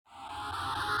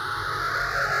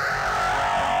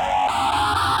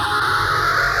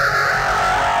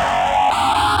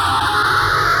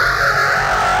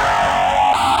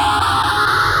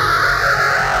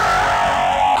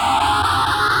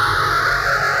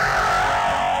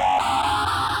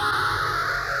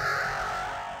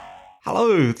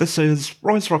Hello, this is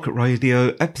Rise Rocket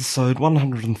Radio, episode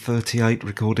 138,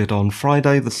 recorded on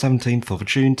Friday the 17th of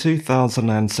June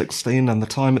 2016, and the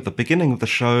time at the beginning of the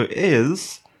show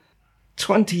is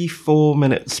 24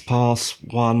 minutes past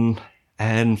 1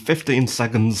 and 15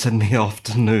 seconds in the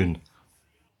afternoon.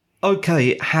 Okay,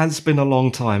 it has been a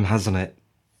long time, hasn't it?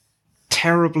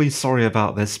 Terribly sorry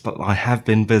about this, but I have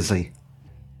been busy.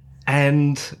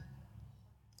 And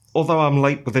although I'm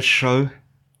late with this show,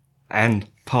 and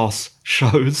past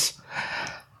shows,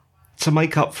 to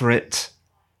make up for it,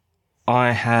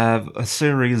 I have a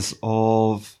series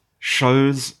of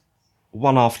shows,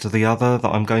 one after the other, that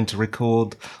I'm going to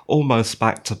record almost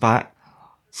back to back.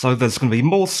 So there's going to be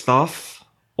more stuff,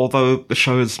 although the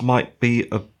shows might be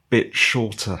a bit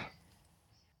shorter.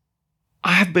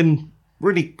 I have been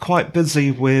really quite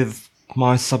busy with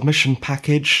my submission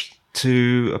package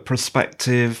to a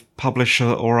prospective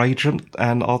publisher or agent,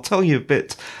 and I'll tell you a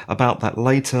bit about that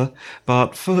later.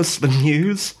 But first, the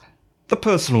news. The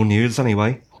personal news,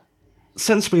 anyway.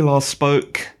 Since we last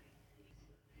spoke,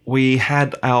 we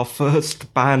had our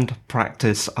first band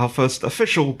practice, our first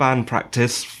official band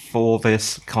practice for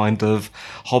this kind of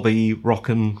hobby rock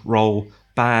and roll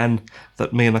band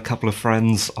that me and a couple of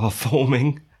friends are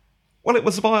forming. Well, it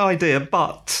was my idea,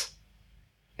 but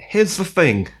here's the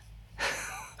thing.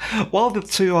 While the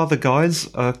two other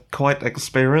guys are quite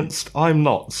experienced, I'm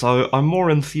not, so I'm more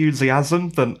enthusiasm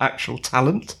than actual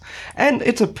talent, and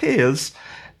it appears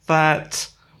that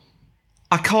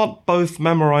I can't both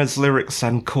memorise lyrics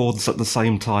and chords at the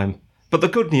same time. But the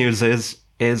good news is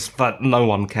that no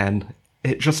one can.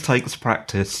 It just takes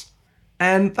practice.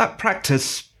 And that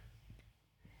practice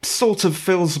sort of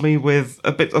fills me with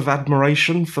a bit of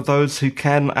admiration for those who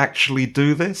can actually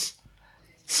do this.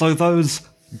 So those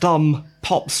dumb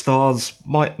pop stars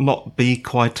might not be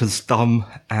quite as dumb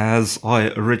as I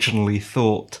originally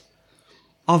thought.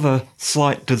 Other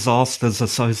slight disasters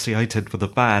associated with the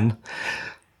band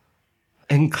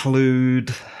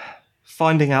include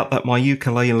finding out that my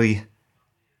ukulele,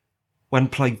 when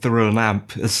played through an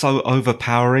amp, is so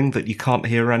overpowering that you can't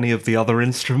hear any of the other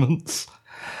instruments.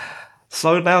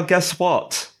 So now guess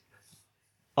what?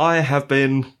 I have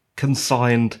been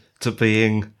consigned to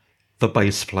being the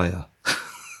bass player.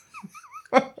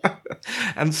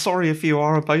 And sorry if you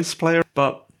are a bass player,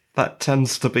 but that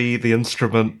tends to be the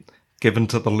instrument given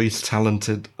to the least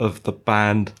talented of the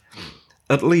band.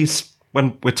 At least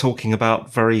when we're talking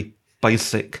about very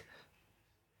basic,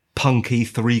 punky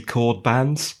three-chord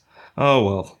bands. Oh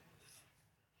well.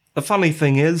 The funny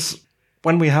thing is,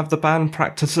 when we have the band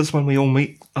practices, when we all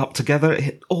meet up together,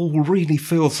 it all really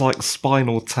feels like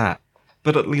Spinal Tap.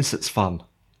 But at least it's fun.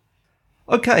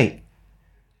 Okay.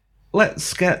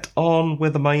 Let's get on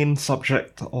with the main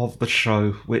subject of the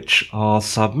show, which are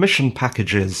submission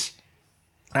packages.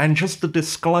 And just a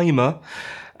disclaimer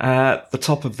at the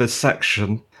top of this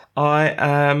section, I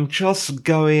am just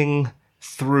going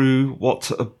through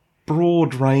what a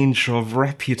broad range of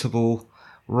reputable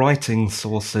writing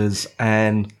sources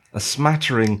and a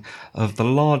smattering of the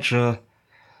larger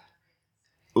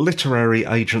literary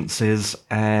agencies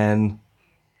and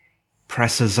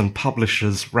presses and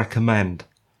publishers recommend.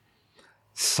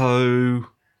 So,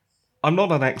 I'm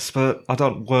not an expert, I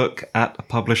don't work at a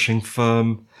publishing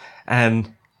firm,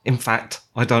 and in fact,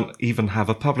 I don't even have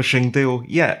a publishing deal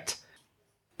yet.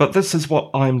 But this is what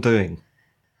I'm doing.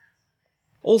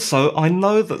 Also, I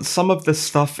know that some of this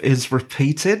stuff is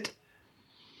repeated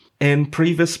in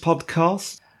previous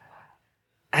podcasts,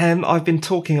 and I've been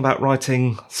talking about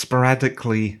writing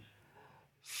sporadically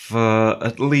for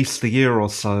at least a year or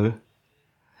so,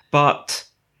 but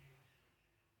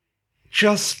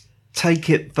just take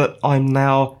it that I'm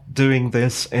now doing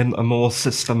this in a more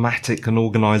systematic and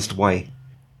organised way.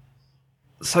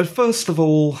 So first of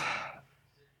all,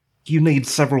 you need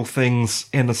several things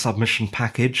in a submission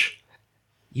package.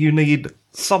 You need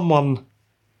someone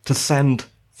to send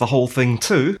the whole thing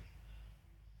to,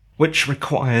 which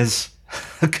requires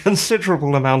a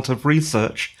considerable amount of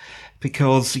research,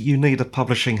 because you need a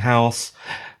publishing house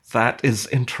that is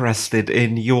interested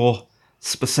in your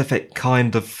specific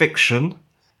kind of fiction,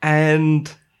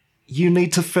 and you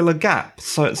need to fill a gap.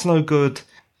 So it's no good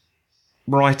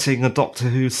writing a Doctor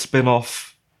Who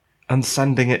spin-off and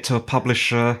sending it to a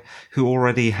publisher who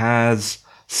already has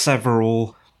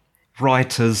several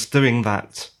writers doing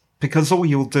that, because all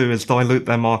you'll do is dilute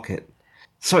their market.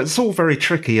 So it's all very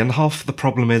tricky, and half the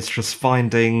problem is just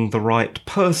finding the right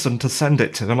person to send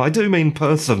it to. And I do mean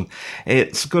person.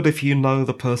 It's good if you know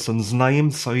the person's name,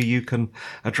 so you can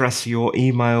address your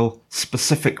email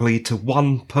specifically to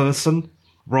one person,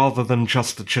 rather than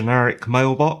just a generic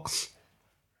mailbox.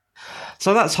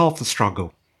 So that's half the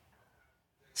struggle.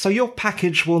 So your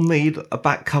package will need a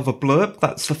back cover blurb.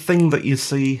 That's the thing that you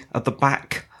see at the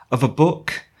back of a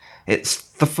book. It's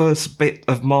the first bit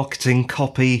of marketing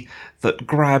copy that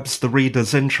grabs the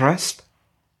reader's interest.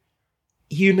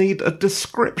 You need a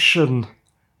description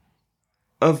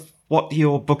of what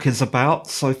your book is about,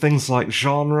 so things like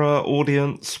genre,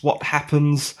 audience, what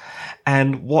happens,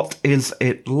 and what is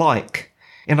it like.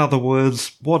 In other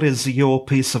words, what is your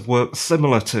piece of work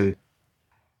similar to?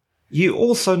 You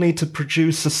also need to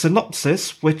produce a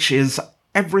synopsis, which is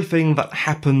everything that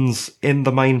happens in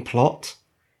the main plot.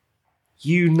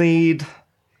 You need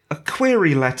a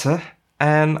query letter,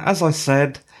 and as I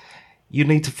said, you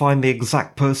need to find the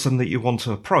exact person that you want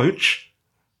to approach.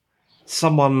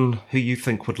 Someone who you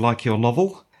think would like your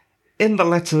novel. In the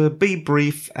letter, be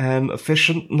brief and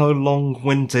efficient, no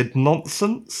long-winded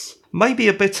nonsense. Maybe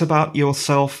a bit about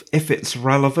yourself if it's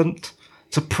relevant,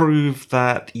 to prove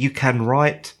that you can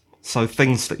write. So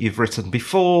things that you've written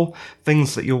before,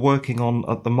 things that you're working on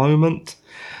at the moment.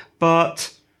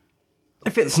 But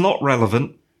if it's not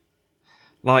relevant,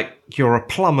 like you're a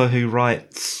plumber who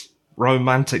writes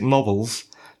romantic novels,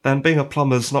 then being a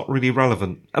plumber is not really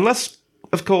relevant. Unless,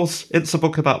 of course, it's a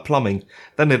book about plumbing,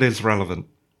 then it is relevant.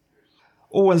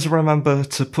 Always remember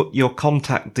to put your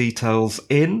contact details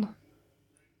in.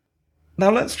 Now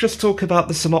let's just talk about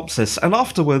the synopsis, and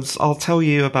afterwards I'll tell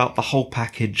you about the whole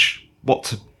package, what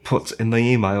to put in the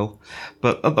email.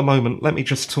 But at the moment, let me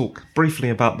just talk briefly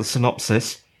about the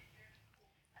synopsis,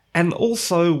 and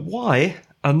also why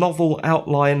a novel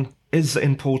outline is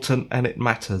important and it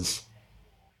matters.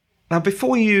 Now,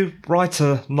 before you write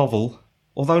a novel,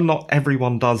 although not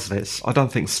everyone does this, I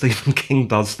don't think Stephen King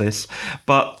does this,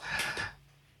 but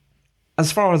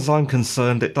as far as I'm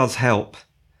concerned, it does help.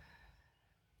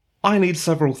 I need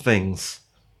several things.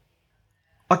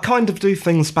 I kind of do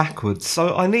things backwards,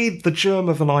 so I need the germ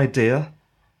of an idea,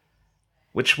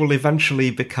 which will eventually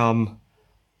become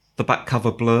the back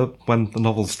cover blurb when the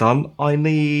novel's done. I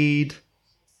need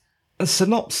a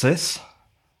synopsis,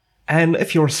 and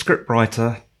if you're a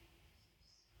scriptwriter,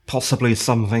 possibly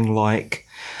something like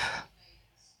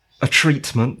a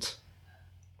treatment,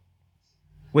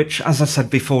 which, as I said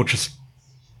before, just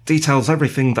details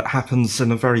everything that happens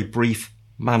in a very brief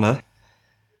manner.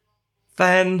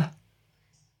 Then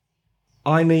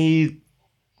I need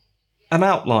an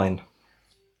outline,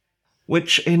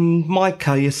 which in my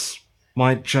case,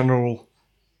 my general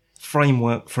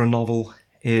framework for a novel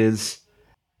is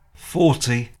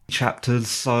 40 chapters,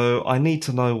 so I need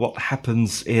to know what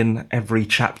happens in every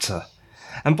chapter.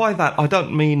 And by that, I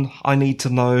don't mean I need to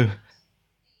know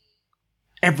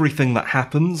everything that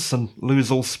happens and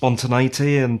lose all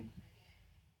spontaneity, and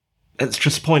it's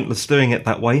just pointless doing it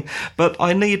that way, but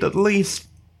I need at least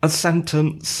a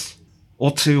sentence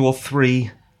or two or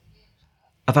three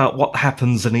about what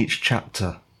happens in each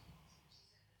chapter.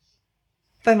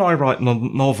 Then I write a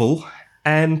novel,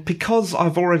 and because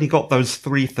I've already got those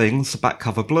three things, the back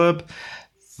cover blurb,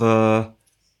 the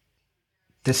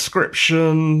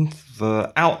description,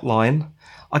 the outline,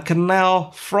 I can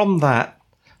now, from that,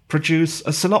 produce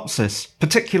a synopsis,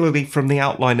 particularly from the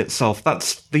outline itself.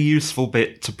 That's the useful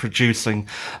bit to producing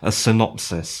a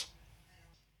synopsis.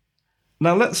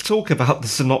 Now let's talk about the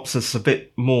synopsis a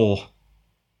bit more.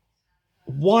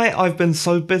 Why I've been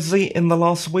so busy in the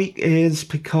last week is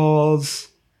because...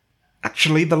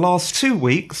 Actually, the last 2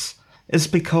 weeks is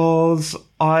because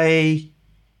I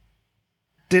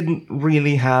didn't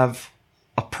really have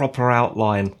a proper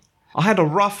outline. I had a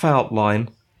rough outline,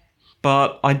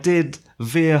 but I did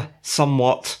veer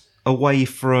somewhat away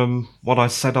from what I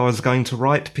said I was going to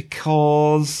write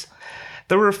because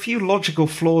there were a few logical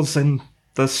flaws in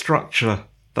the structure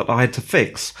that I had to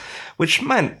fix, which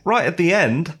meant right at the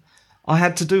end I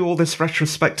had to do all this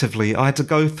retrospectively. I had to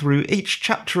go through each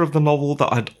chapter of the novel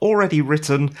that I'd already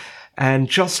written and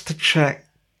just to check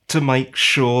to make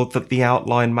sure that the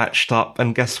outline matched up,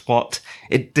 and guess what?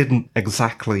 It didn't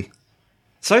exactly.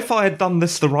 So if I had done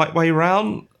this the right way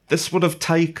round, this would have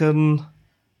taken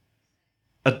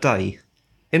a day.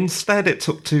 Instead, it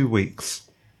took 2 weeks.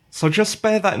 So just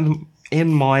bear that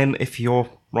in mind if you're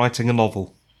writing a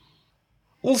novel.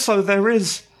 Also, there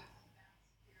is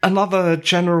another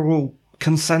general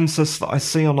consensus that I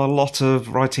see on a lot of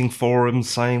writing forums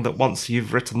saying that once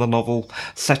you've written the novel,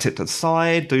 set it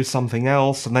aside, do something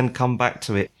else, and then come back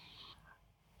to it.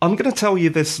 I'm going to tell you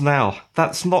this now.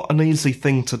 That's not an easy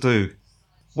thing to do.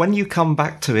 When you come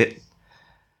back to it,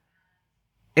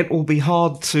 it will be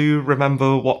hard to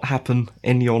remember what happened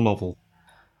in your novel.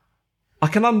 I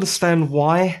can understand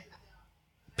why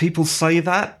people say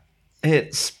that.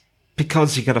 It's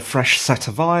because you get a fresh set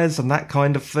of eyes and that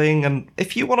kind of thing, and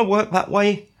if you want to work that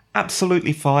way,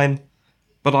 absolutely fine.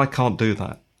 but I can't do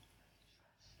that.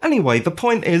 Anyway, the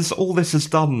point is all this is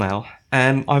done now,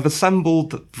 and I've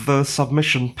assembled the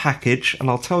submission package, and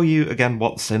I'll tell you again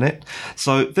what's in it.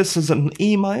 So this is an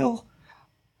email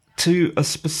to a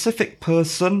specific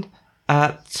person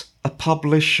at a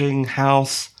publishing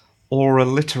house or a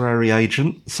literary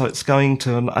agent, so it's going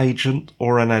to an agent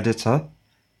or an editor.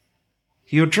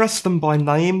 You address them by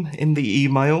name in the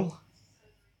email.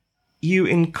 You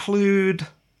include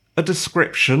a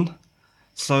description,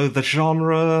 so the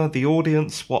genre, the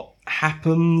audience, what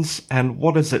happens, and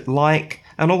what is it like,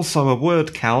 and also a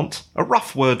word count, a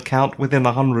rough word count within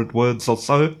 100 words or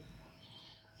so.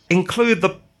 Include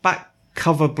the back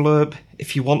cover blurb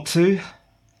if you want to,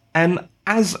 and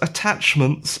as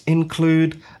attachments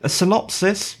include a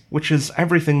synopsis, which is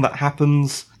everything that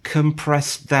happens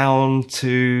compressed down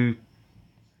to,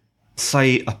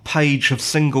 say, a page of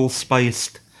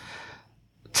single-spaced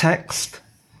text,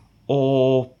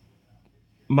 or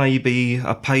maybe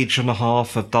a page and a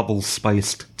half of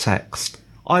double-spaced text.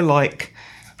 I like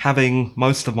having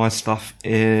most of my stuff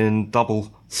in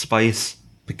double space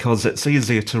because it's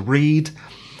easier to read,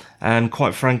 and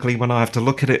quite frankly, when I have to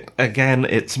look at it again,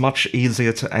 it's much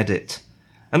easier to edit.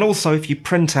 And also, if you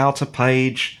print out a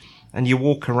page and you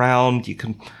walk around, you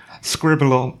can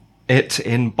scribble on it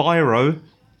in biro,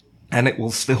 and it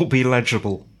will still be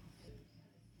legible.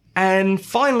 And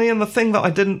finally, and the thing that I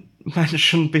didn't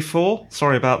mention before,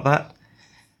 sorry about that,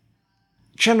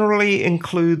 generally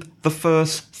include the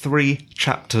first 3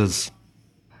 chapters.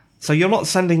 So you're not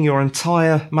sending your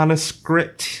entire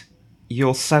manuscript,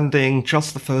 you're sending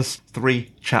just the first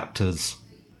 3 chapters.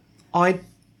 I'm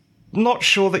not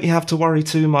sure that you have to worry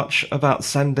too much about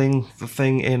sending the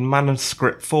thing in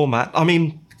manuscript format. I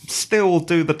mean, still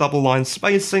do the double line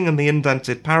spacing and the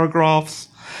indented paragraphs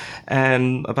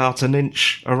and about an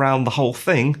inch around the whole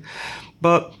thing,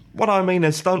 but what I mean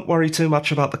is don't worry too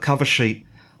much about the cover sheet.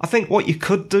 I think what you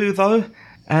could do though,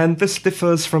 and this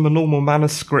differs from a normal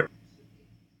manuscript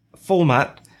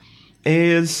format,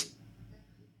 is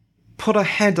put a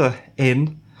header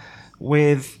in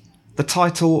with the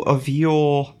title of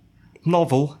your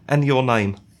novel and your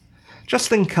name,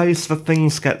 just in case the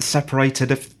things get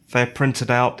separated if they're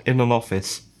printed out in an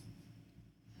office.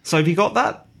 So have you got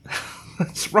that?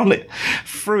 Let's run it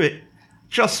through it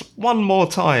just one more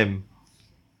time.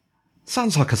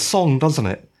 Sounds like a song, doesn't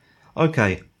it?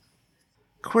 Okay.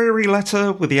 Query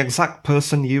letter with the exact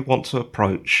person you want to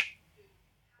approach.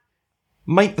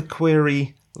 Make the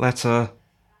query letter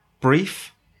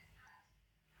brief.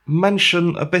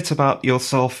 Mention a bit about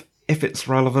yourself if it's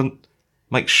relevant.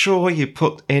 Make sure you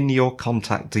put in your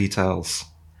contact details.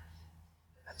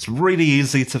 It's really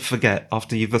easy to forget.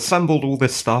 After you've assembled all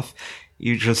this stuff,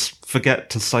 you just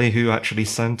forget to say who actually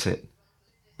sent it.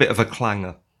 Bit of a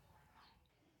clanger.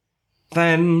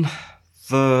 Then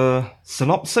the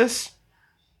synopsis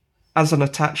as an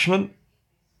attachment,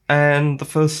 and the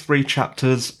first 3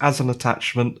 chapters as an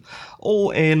attachment,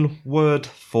 all in Word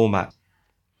format.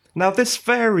 Now this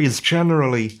varies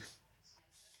generally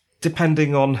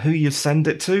depending on who you send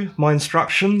it to, my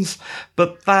instructions,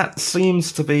 but that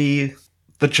seems to be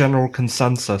the general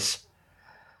consensus.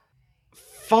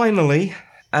 Finally,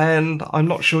 and I'm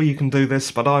not sure you can do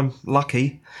this, but I'm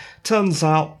lucky, turns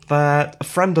out that a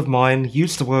friend of mine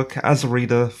used to work as a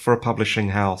reader for a publishing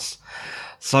house.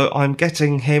 So I'm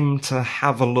getting him to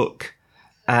have a look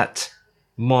at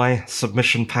my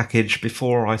submission package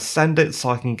before I send it so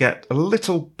I can get a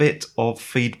little bit of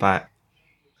feedback.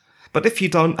 But if you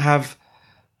don't have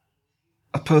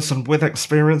a person with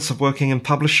experience of working in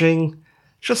publishing,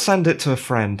 just send it to a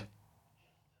friend.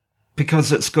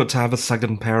 Because it's good to have a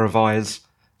second pair of eyes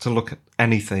to look at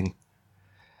anything.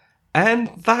 And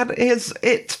that is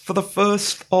it for the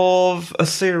first of a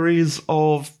series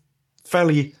of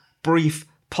fairly brief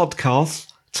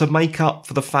podcasts to make up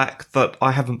for the fact that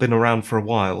I haven't been around for a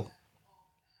while.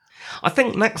 I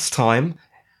think next time,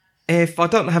 if I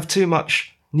don't have too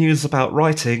much news about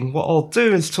writing, what I'll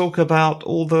do is talk about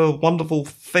all the wonderful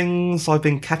things I've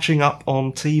been catching up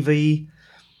on TV.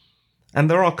 And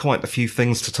there are quite a few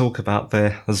things to talk about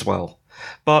there as well.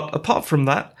 But apart from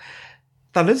that,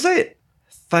 that is it.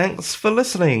 Thanks for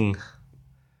listening.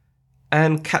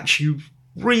 And catch you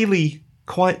really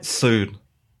quite soon.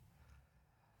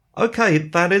 Okay,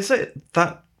 that is it.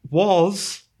 That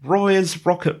was Roy's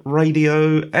Rocket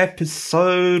Radio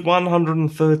episode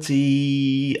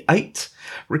 138,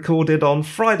 recorded on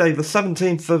Friday the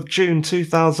 17th of June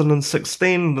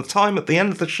 2016. The time at the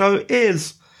end of the show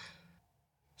is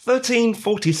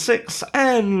 13:46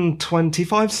 and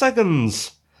 25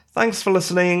 seconds. Thanks for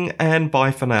listening, and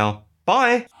bye for now.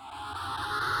 Bye!